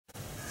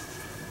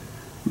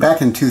Back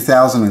in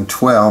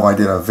 2012, I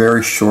did a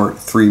very short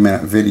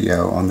 3-minute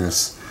video on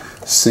this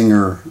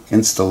Singer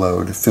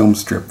InstaLoad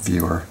Filmstrip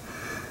viewer.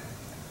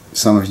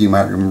 Some of you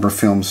might remember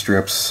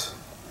Filmstrips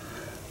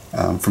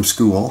from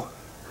school.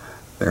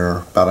 They're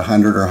about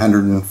 100 or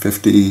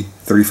 150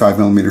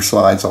 35mm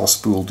slides all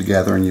spooled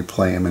together, and you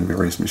play them in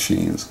various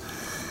machines.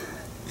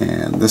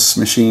 And this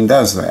machine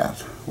does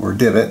that, or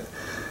did it,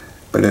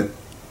 but it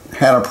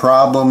had a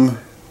problem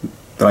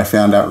that I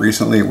found out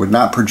recently. It would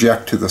not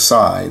project to the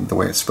side the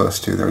way it's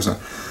supposed to. There's a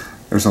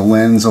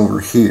lens over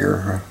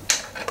here,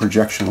 a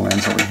projection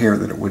lens over here,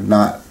 that it would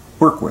not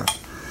work with.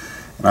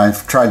 And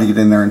I've tried to get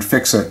in there and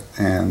fix it,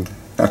 and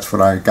that's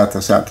what I got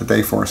this out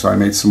today for. So I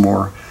made some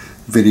more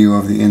video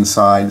of the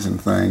insides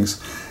and things,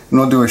 and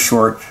we'll do a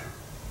short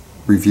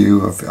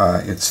review of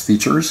its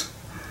features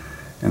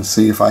and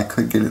see if I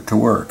could get it to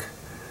work.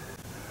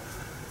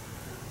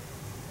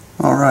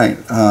 Alright,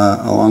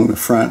 along the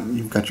front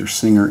you've got your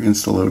Singer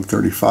InstaLoad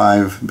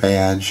 35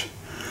 badge,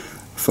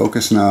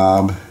 focus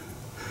knob.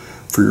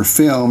 For your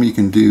film you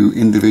can do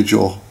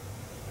individual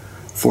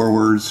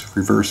forwards,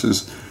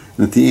 reverses,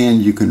 and at the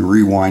end you can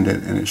rewind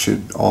it and it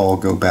should all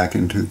go back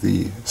into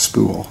the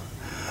spool.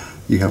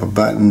 You have a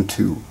button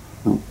to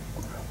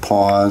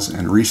pause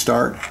and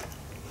restart,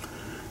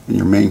 and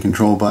your main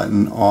control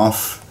button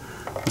off.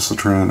 This will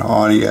turn on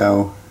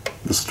audio,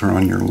 this will turn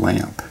on your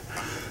lamp.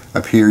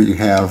 Up here you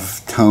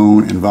have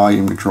tone and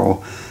volume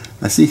control.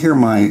 I see here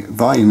my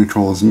volume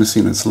control is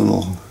missing its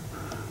little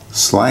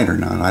slider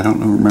nut. I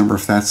don't remember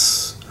if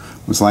that's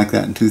was like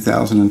that in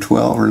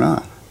 2012 or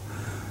not,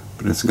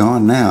 but it's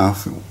gone now.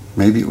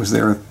 Maybe it was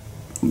there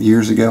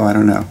years ago, I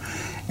don't know.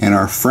 And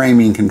our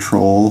framing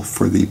control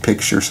for the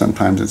picture,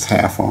 sometimes it's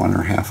half on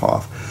or half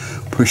off.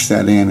 Push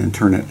that in and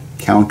turn it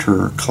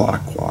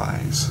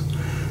counterclockwise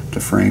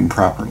to frame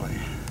properly.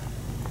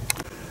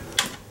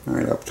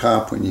 Alright, up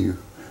top, when you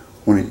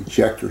want to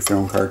eject your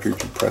film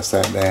cartridge, you press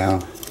that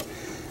down,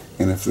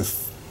 and if the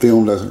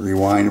film doesn't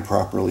rewind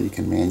properly, you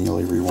can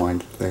manually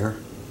rewind it there.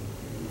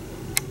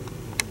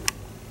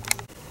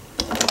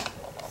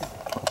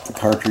 Pop the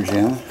cartridge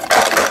in,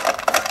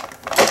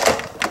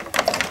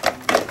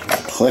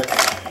 click,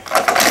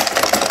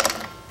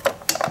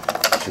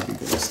 should be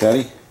good and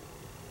steady.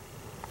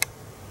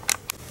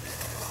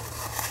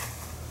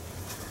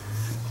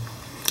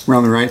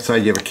 Around the right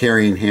side you have a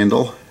carrying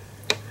handle.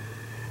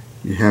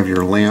 You have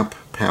your lamp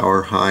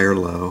power, high or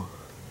low.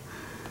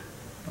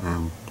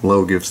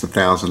 Low gives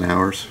 1,000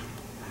 hours.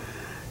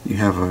 You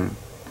have a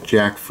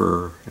jack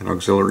for an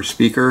auxiliary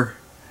speaker,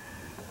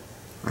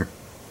 a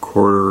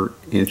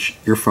 1/4-inch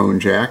earphone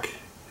jack,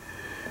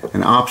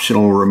 an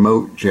optional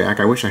remote jack.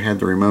 I wish I had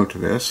the remote to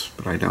this,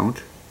 but I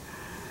don't.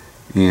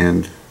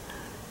 And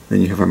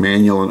then you have a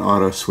manual and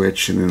auto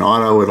switch, and in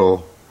auto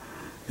it'll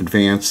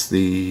advance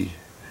the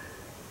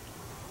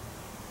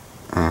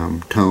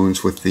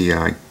tones with the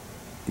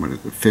what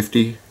is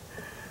it,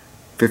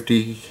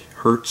 50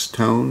 hertz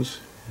tones,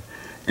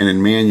 and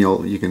in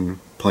manual you can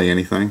play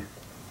anything.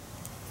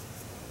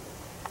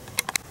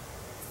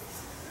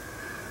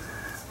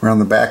 Around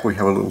the back we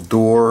have a little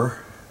door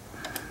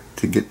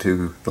to get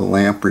to the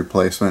lamp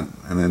replacement,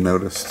 and then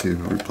notice to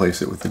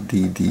replace it with the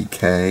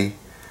DDK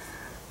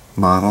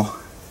model.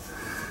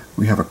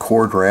 We have a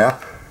cord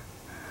wrap.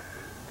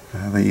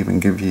 They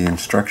even give you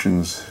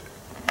instructions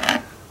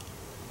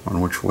on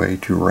which way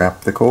to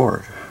wrap the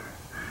cord.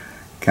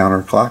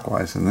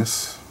 Counterclockwise in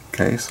this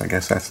case. I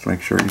guess that's to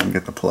make sure you can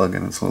get the plug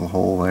in its little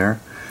hole there.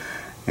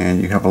 And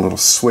you have a little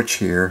switch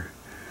here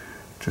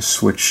to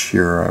switch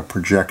your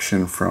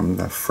projection from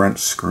the front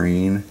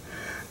screen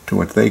to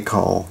what they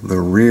call the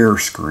rear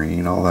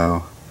screen,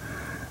 although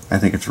I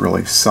think it's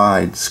really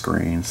side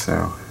screen,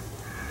 so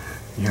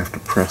you have to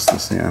press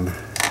this in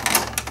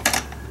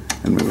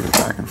and move it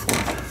back and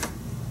forth.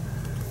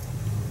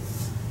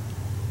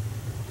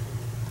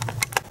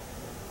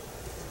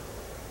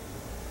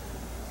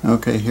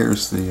 Okay,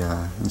 here's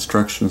the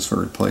instructions for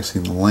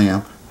replacing the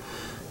lamp.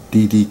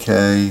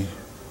 DDK,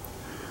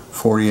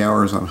 40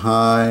 hours on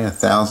high,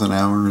 1,000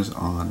 hours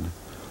on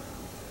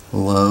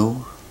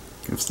low.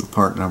 Gives the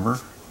part number.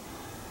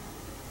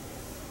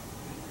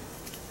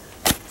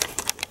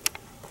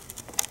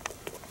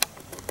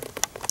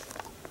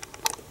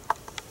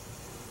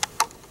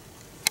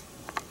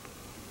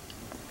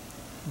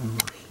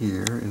 Over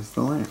here is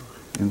the lamp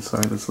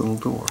inside this little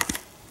door.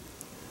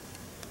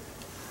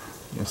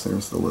 Yes,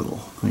 there's the little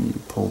thing you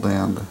pull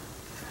down to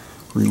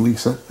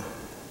release it.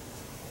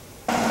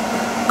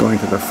 Going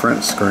to the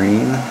front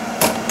screen,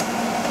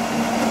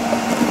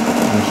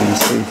 as you can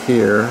see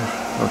here,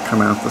 it'll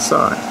come out the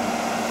side.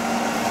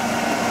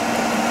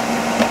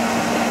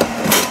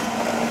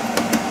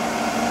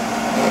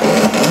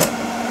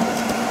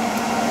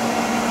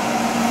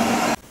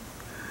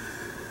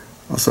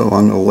 Also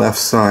along the left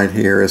side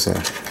here is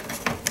a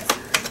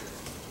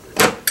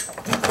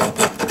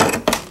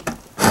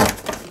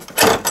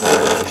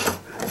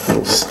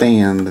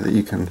stand that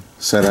you can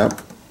set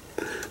up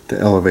to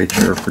elevate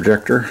your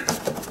projector.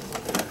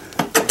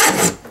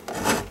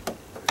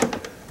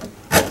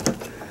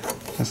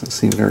 Doesn't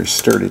seem very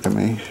sturdy to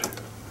me.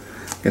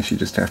 Guess you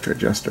just have to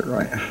adjust it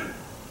right.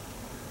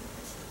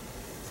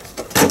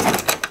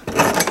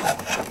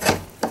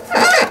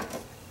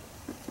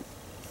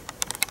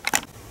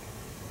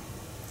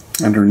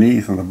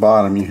 Underneath on the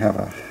bottom you have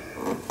a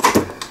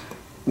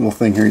little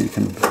thing here. You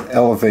can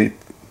elevate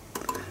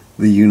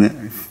the unit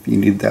if you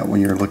need that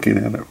when you're looking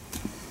at it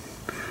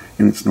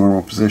in its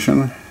normal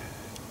position.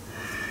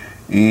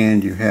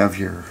 And you have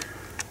your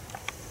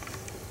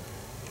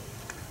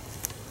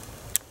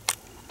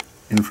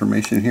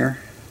information here.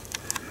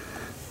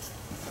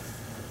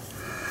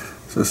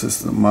 So this is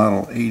the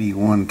model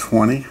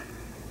 8120.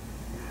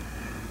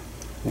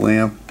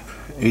 Lamp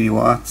 80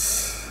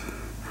 watts.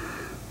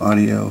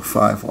 Audio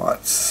 5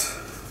 watts.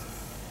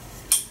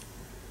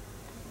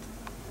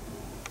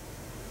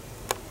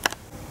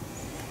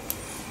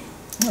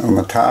 On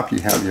the top you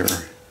have your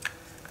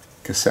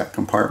cassette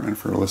compartment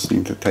for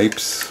listening to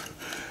tapes.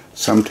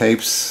 Some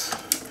tapes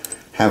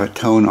have a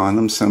tone on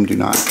them, some do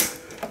not.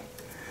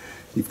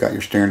 You've got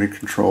your standard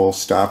control: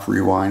 stop,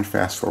 rewind,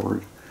 fast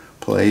forward,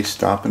 play,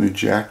 stop, and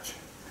eject.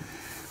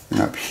 And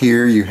up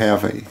here you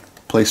have a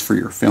place for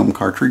your film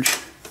cartridge.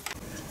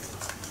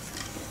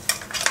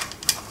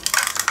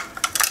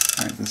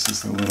 Alright, this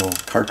is the little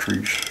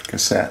cartridge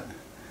cassette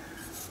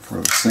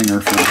for the Singer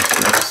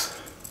Filmstrips.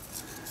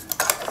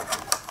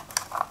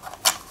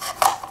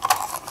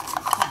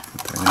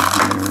 Put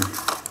that in here.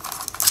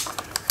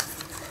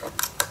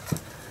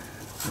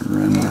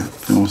 Run the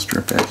film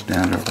strip edge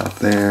down to about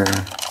there.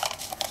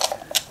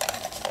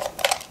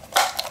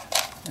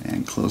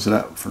 And close it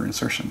up for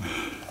insertion.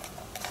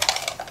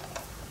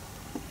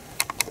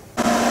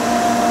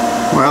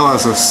 Well,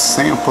 as a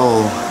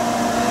sample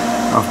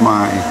of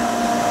my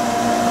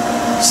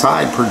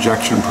side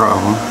projection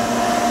problem,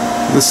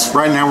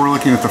 right now we're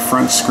looking at the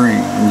front screen,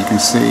 and you can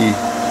see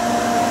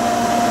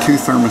two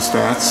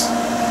thermostats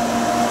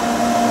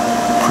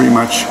pretty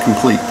much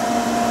complete.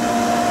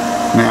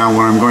 Now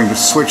when I'm going to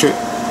switch it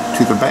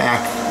to the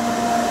back,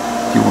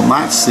 you will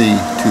not see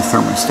two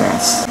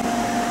thermostats.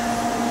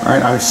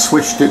 Alright, I've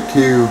switched it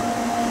to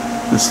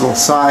this little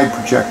side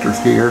projector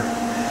here,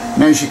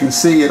 and as you can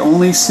see, it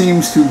only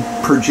seems to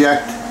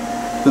project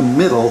the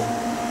middle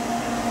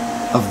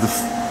of the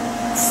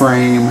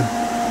frame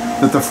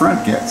that the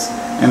front gets.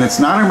 And it's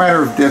not a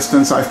matter of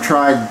distance. I've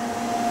tried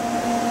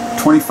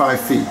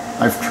 25 feet.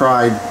 I've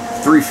tried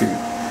 3 feet.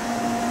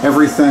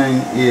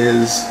 Everything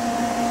is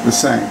the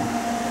same.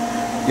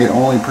 It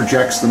only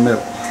projects the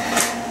middle.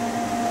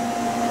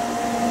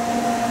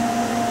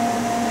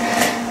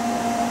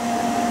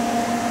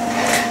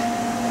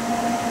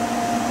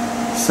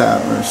 So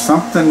there's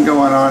something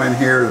going on in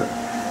here.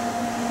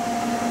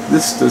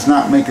 This does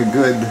not make a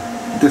good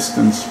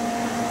distance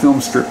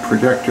film strip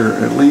projector,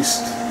 at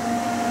least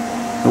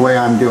the way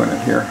I'm doing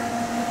it here.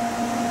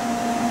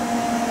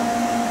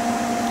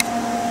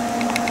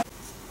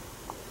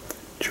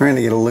 Trying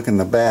to get a look in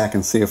the back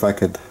and see if I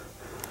could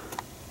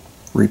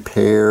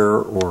repair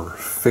or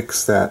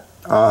fix that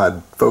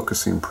odd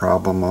focusing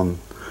problem on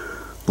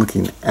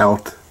looking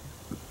out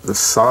the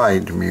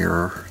side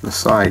mirror, the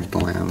side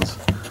lens,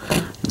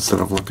 instead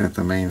of looking at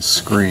the main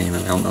screen.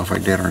 I don't know if I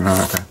did or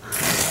not. That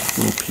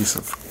little piece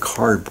of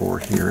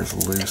cardboard here is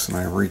loose and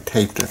I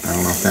retaped it. I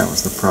don't know if that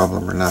was the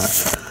problem or not.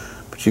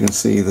 But you can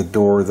see the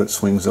door that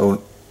swings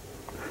out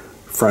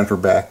front or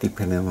back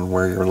depending on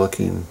where you're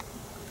looking,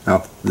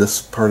 out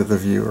this part of the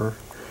viewer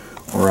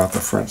or out the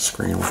front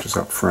screen, which is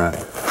up front.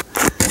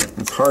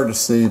 It's hard to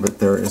see, but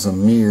there is a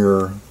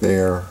mirror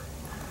there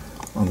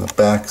on the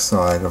back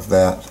side of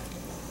that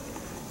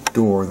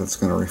door that's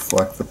going to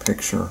reflect the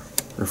picture,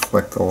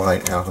 reflect the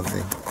light out of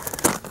the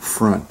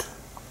front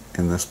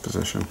in this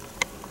position.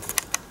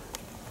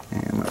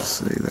 And let's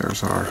see,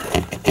 there's our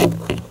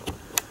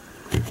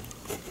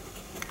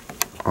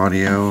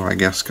audio, I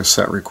guess,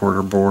 cassette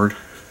recorder board.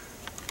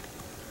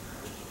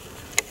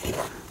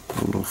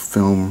 A little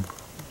film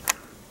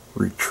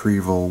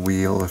retrieval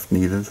wheel if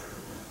needed.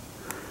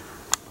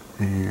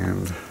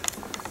 And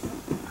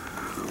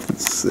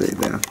let's see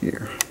down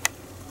here.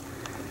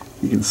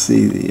 You can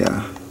see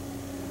the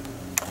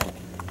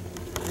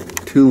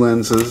two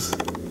lenses,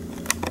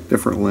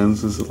 different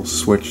lenses. It'll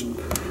switch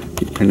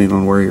depending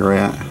on where you're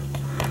at.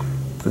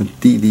 The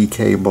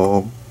DDK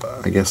bulb,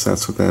 I guess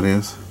that's what that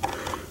is.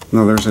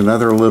 Now there's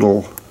another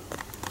little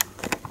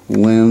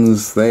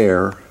lens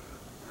there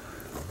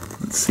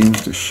that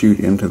seems to shoot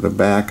into the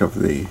back of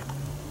the,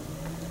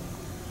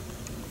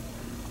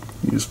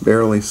 you just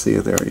barely see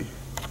it there.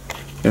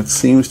 It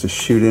seems to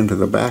shoot into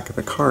the back of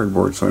the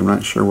cardboard, so I'm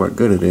not sure what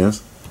good it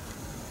is.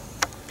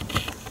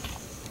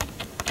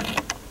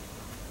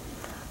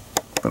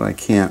 But I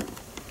can't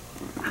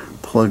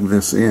plug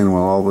this in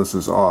while all this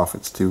is off.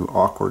 It's too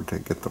awkward to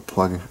get the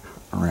plug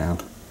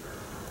around.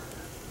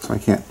 So I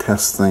can't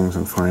test things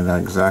and find out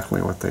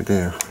exactly what they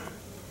do.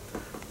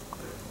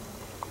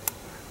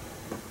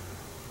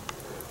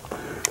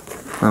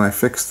 But I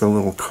fixed the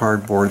little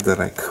cardboard that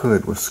I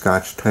could with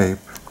Scotch tape.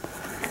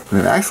 And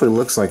it actually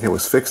looks like it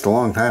was fixed a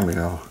long time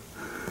ago.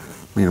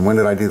 I mean, when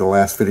did I do the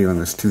last video on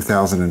this?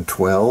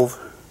 2012?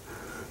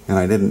 and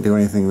I didn't do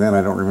anything then.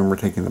 I don't remember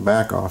taking the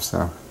back off,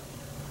 so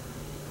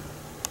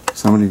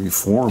somebody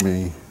before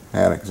me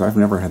had it, because I've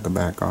never had the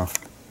back off.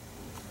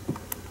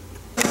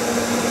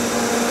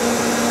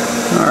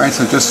 Alright,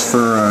 so just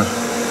for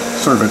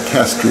sort of a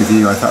test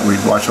review, I thought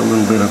we'd watch a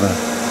little bit of a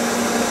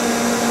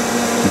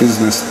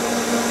business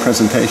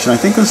presentation. I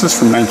think this is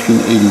from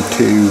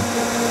 1982,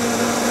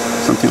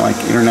 something like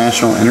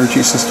International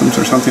Energy Systems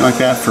or something like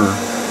that, for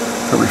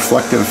a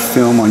reflective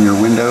film on your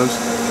windows.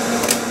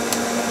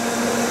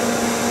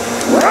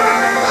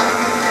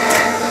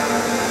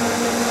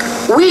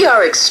 We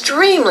are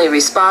extremely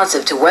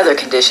responsive to weather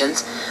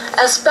conditions,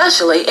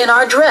 especially in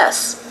our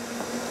dress.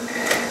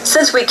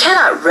 Since we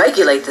cannot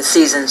regulate the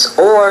seasons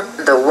or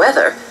the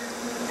weather,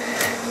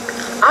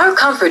 our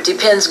comfort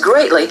depends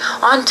greatly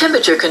on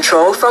temperature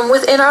control from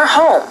within our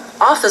home,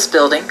 office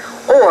building,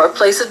 or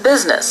place of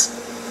business.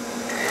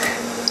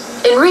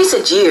 In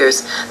recent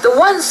years, the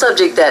one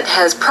subject that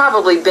has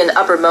probably been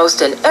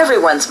uppermost in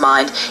everyone's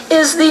mind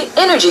is the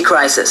energy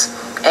crisis,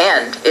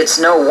 and it's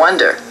no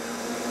wonder.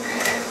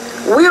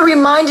 We're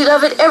reminded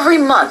of it every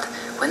month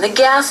when the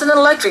gas and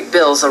electric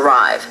bills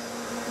arrive.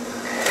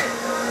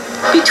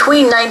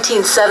 Between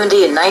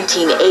 1970 and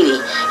 1980,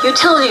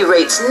 utility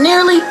rates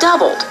nearly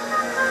doubled.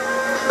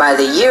 By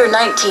the year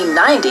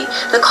 1990,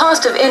 the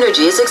cost of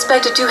energy is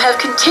expected to have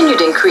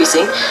continued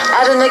increasing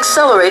at an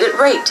accelerated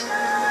rate.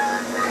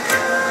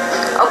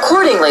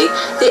 Accordingly,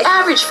 the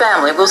average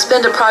family will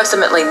spend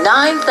approximately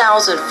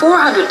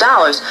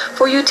 $9,400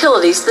 for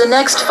utilities the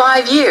next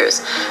 5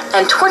 years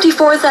and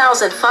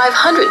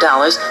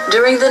 $24,500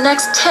 during the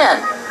next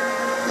 10.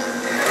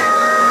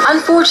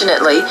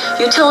 Unfortunately,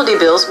 utility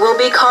bills will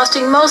be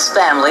costing most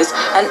families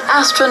an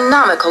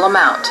astronomical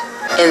amount.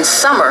 In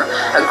summer,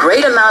 a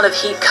great amount of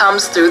heat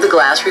comes through the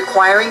glass,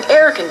 requiring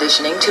air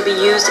conditioning to be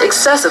used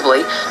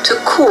excessively to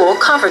cool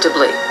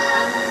comfortably.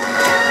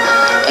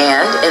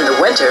 And in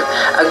the winter,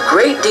 a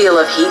great deal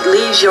of heat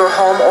leaves your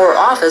home or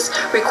office,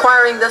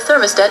 requiring the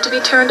thermostat to be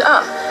turned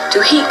up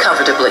to heat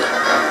comfortably.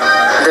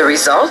 The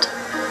result?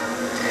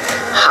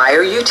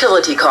 Higher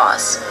utility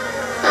costs.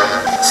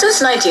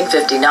 Since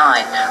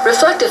 1959,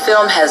 reflective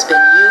film has been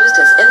used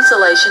as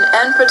insulation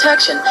and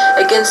protection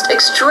against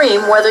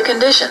extreme weather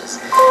conditions,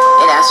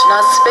 in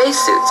astronaut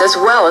spacesuits as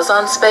well as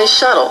on space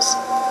shuttles.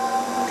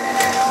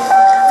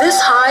 This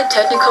high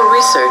technical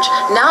research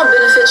now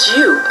benefits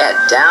you at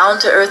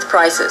down-to-earth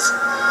prices.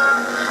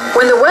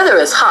 When the weather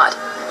is hot,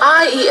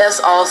 IES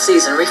All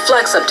Season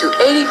reflects up to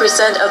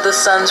 80% of the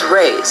sun's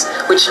rays,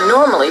 which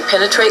normally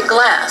penetrate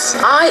glass.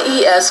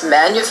 IES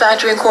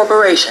Manufacturing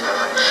Corporation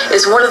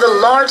is one of the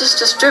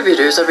largest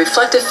distributors of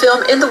reflective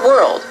film in the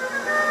world.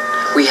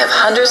 We have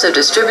hundreds of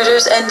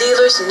distributors and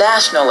dealers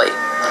nationally,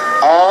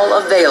 all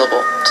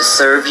available to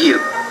serve you.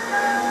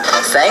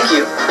 Thank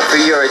you for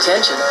your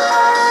attention.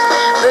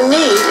 The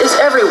need is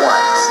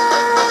everyone's.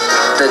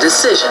 The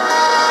decision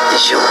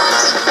is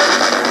yours.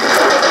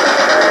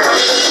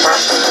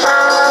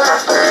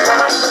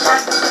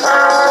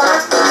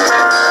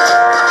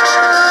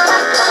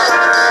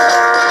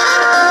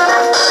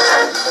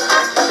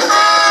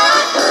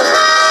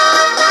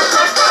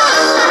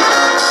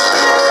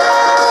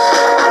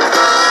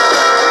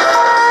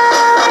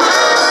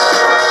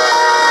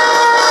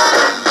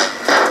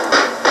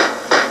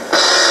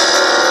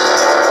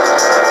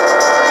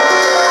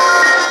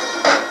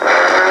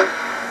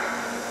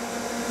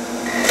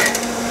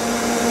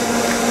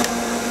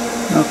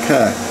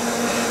 Okay.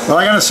 Well,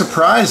 I got a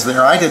surprise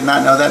there. I did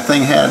not know that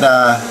thing had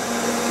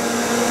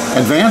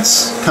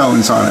advance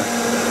cones on it.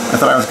 I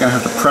thought I was going to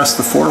have to press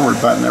the forward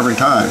button every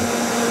time.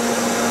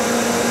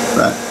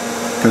 But,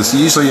 because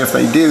usually if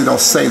they do, they'll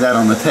say that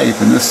on the tape,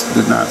 and this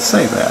did not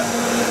say that.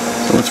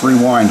 So let's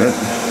rewind it.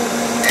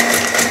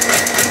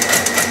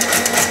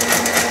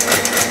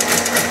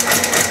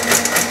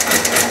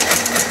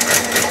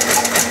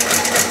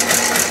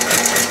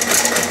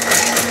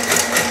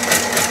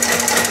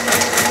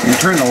 You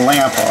turn the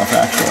lamp off,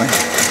 actually.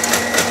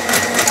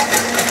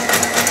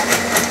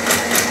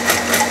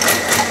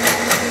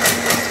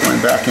 It's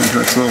going back into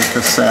its little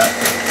cassette.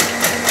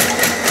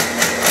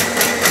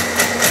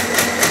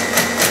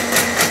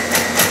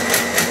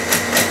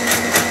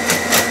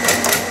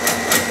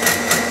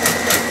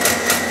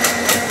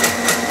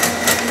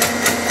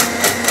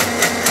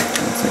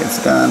 Let's say it's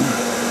done.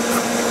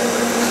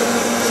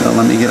 So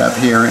let me get up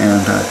here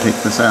and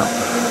take this out.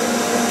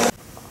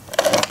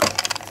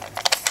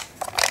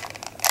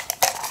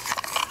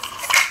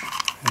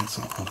 It's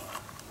all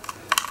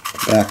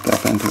backed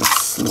up into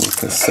this little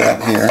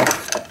cassette here.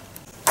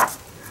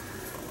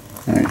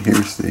 Alright,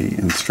 here's the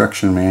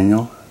instruction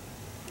manual.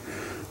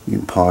 You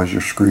can pause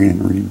your screen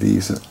and read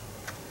these at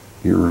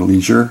your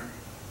leisure.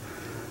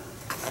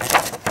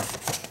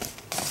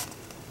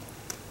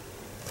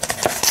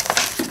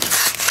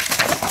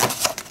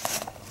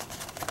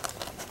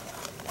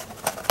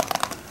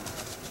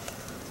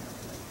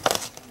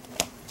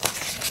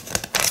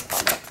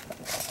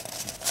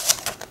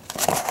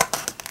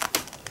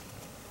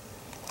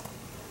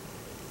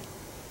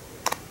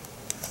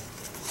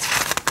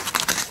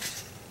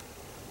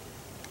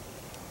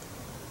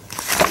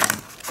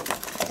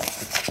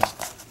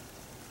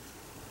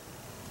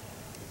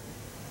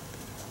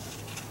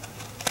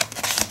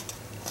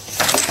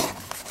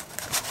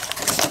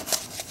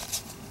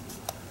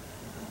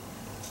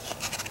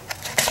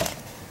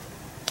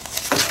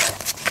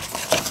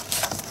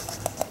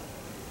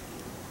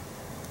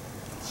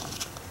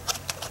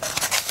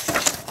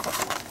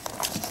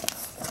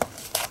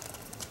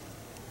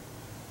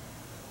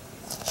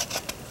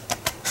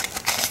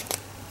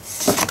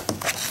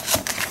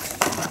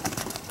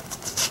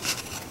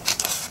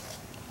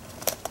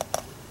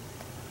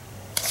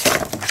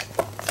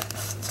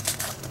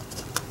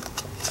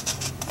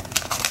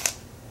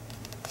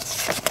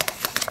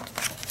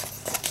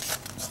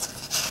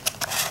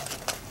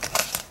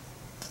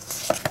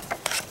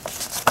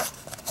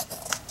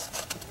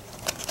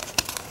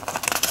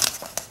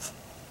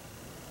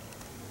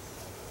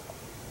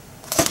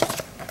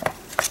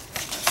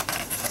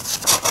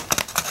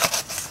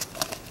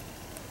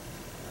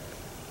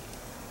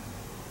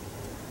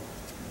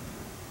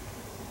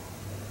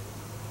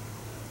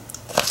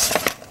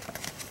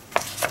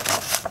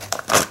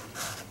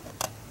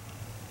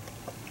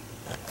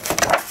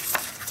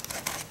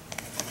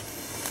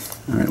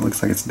 Alright,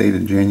 looks like it's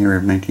dated January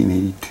of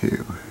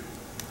 1982.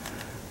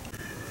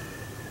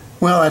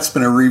 Well, that's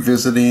been a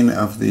revisiting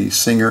of the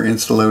Singer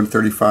InstaLoad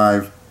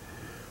 35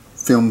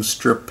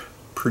 Filmstrip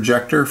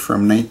projector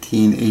from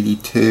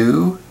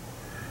 1982.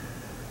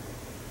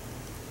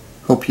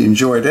 Hope you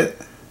enjoyed it.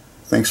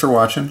 Thanks for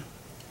watching.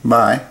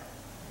 Bye.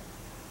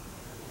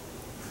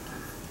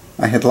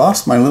 I had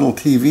lost my little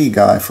TV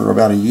guy for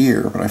about a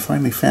year, but I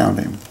finally found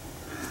him.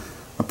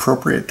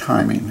 Appropriate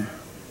timing.